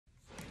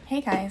Hey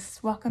guys,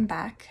 welcome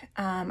back.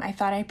 I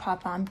thought I'd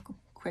pop on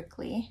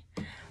quickly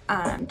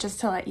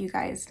just to let you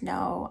guys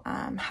know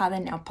how the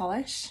nail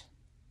polish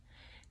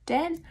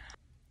did.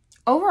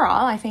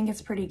 Overall, I think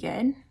it's pretty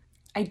good.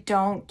 I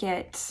don't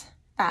get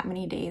that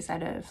many days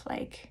out of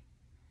like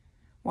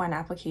one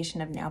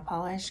application of nail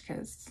polish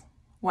because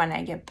one,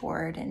 I get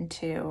bored, and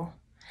two,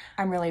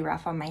 I'm really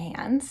rough on my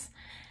hands.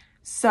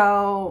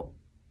 So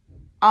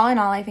all in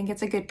all, I think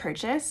it's a good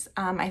purchase.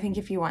 I think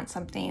if you want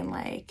something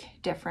like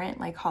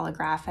different, like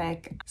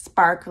holographic,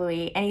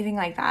 sparkly, anything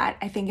like that,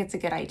 I think it's a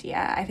good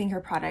idea. I think her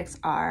products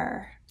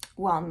are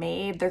well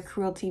made. They're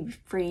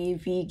cruelty-free,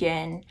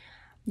 vegan.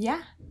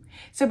 Yeah.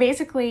 So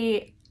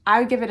basically,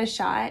 I would give it a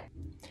shot.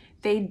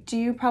 They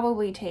do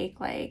probably take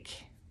like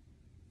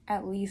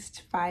at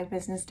least 5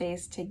 business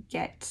days to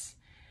get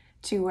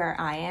to where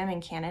I am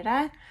in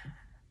Canada.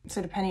 So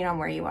depending on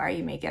where you are,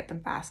 you may get them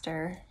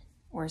faster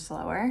or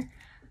slower.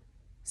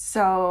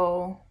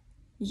 So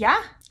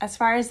yeah, as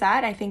far as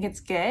that, I think it's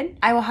good.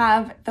 I will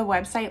have the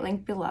website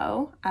linked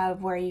below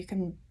of where you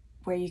can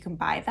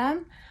buy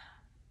them,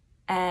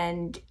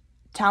 and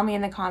tell me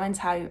in the comments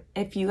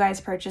if you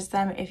guys purchased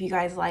them, if you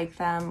guys like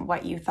them,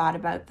 what you thought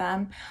about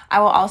them. I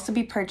will also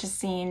be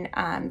purchasing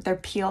their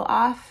peel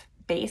off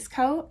base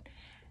coat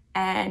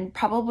and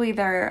probably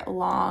their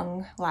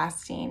long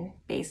lasting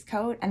base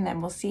coat, and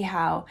then we'll see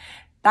how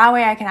that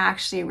way I can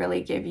actually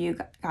really give you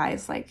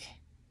guys like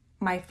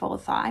my full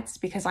thoughts,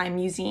 because I'm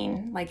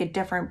using like a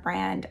different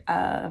brand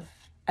of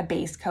a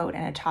base coat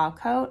and a top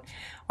coat,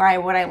 where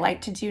what I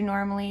like to do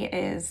normally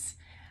is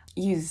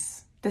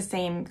use the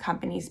same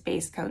company's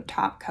base coat,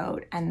 top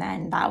coat, and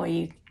then that way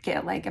you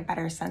get like a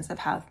better sense of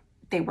how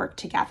they work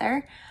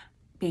together,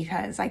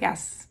 because I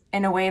guess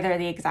in a way they're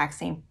the exact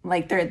same,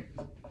 like they're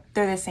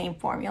the same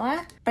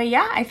formula. But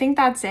yeah, I think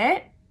that's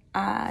it.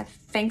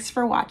 Thanks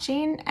for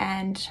watching,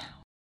 and